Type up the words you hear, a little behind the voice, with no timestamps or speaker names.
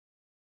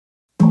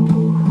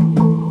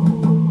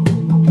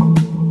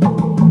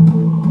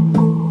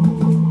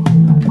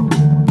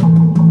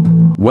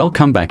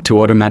Welcome back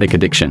to Automatic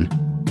Addiction.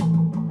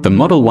 The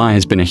Model Y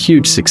has been a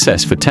huge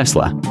success for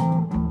Tesla.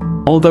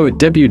 Although it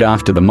debuted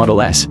after the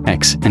Model S,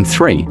 X, and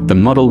 3, the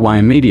Model Y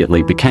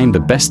immediately became the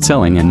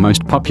best-selling and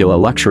most popular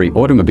luxury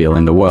automobile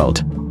in the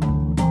world.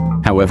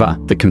 However,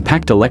 the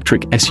compact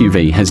electric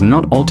SUV has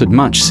not altered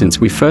much since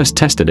we first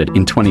tested it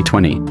in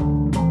 2020.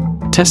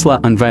 Tesla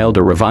unveiled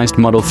a revised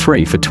Model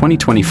 3 for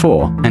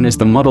 2024, and as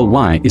the Model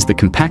Y is the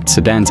compact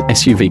sedan's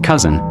SUV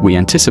cousin, we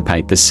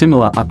anticipate the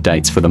similar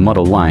updates for the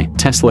Model Y.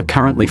 Tesla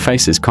currently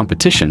faces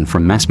competition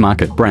from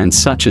mass-market brands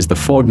such as the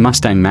Ford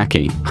Mustang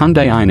Mach-E,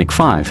 Hyundai Ioniq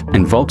 5,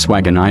 and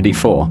Volkswagen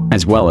ID4,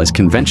 as well as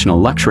conventional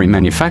luxury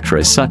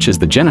manufacturers such as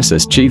the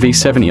Genesis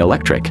GV70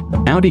 Electric,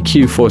 Audi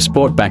Q4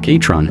 Sportback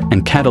E-Tron,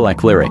 and Cadillac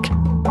Lyriq.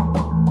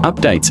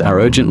 Updates are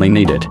urgently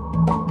needed.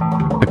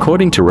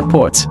 According to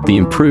reports, the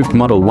improved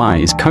Model Y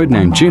is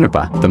codenamed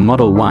Juniper. The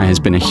Model Y has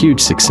been a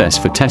huge success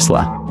for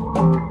Tesla.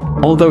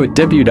 Although it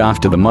debuted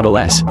after the Model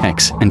S,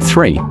 X, and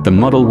 3, the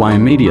Model Y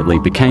immediately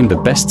became the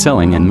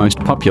best-selling and most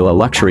popular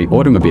luxury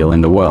automobile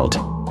in the world.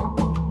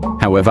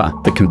 However,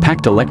 the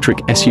compact electric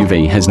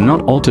SUV has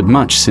not altered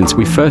much since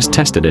we first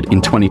tested it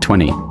in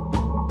 2020.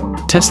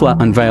 Tesla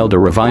unveiled a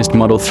revised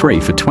Model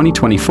 3 for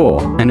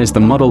 2024, and as the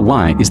Model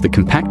Y is the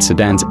compact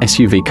sedan's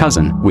SUV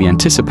cousin, we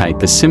anticipate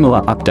the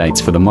similar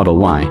updates for the Model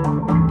Y.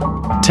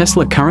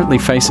 Tesla currently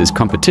faces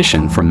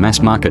competition from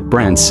mass-market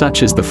brands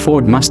such as the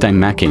Ford Mustang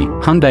Mach-E,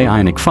 Hyundai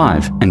Ioniq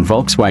 5, and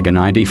Volkswagen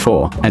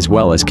ID4, as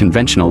well as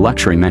conventional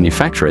luxury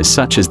manufacturers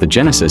such as the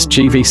Genesis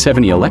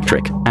GV70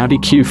 Electric, Audi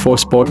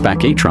Q4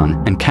 Sportback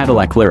E-Tron, and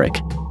Cadillac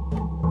Lyriq.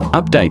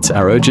 Updates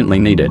are urgently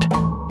needed.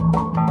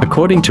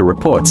 According to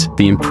reports,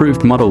 the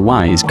improved Model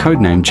Y is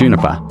codenamed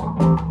Juniper.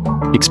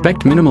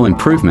 Expect minimal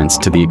improvements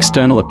to the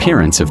external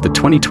appearance of the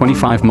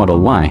 2025 Model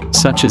Y,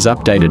 such as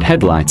updated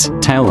headlights,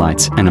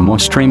 taillights, and a more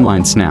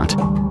streamlined snout.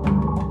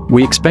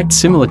 We expect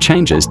similar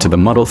changes to the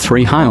Model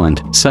 3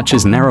 Highland, such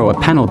as narrower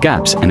panel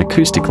gaps and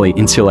acoustically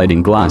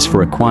insulating glass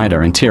for a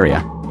quieter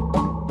interior.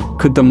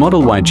 Could the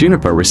Model Y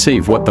Juniper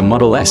receive what the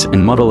Model S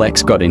and Model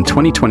X got in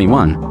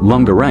 2021,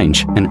 longer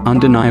range, an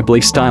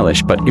undeniably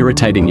stylish but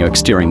irritating yoke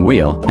steering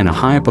wheel, and a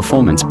higher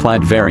performance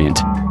plaid variant?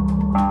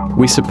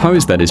 We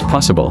suppose that is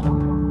possible.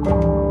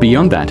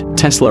 Beyond that,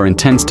 Tesla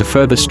intends to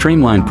further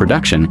streamline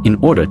production in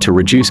order to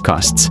reduce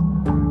costs.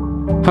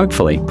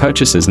 Hopefully,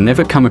 purchasers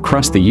never come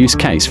across the use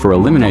case for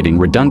eliminating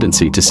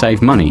redundancy to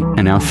save money,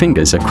 and our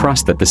fingers are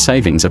crossed that the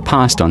savings are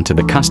passed on to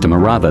the customer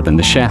rather than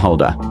the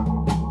shareholder.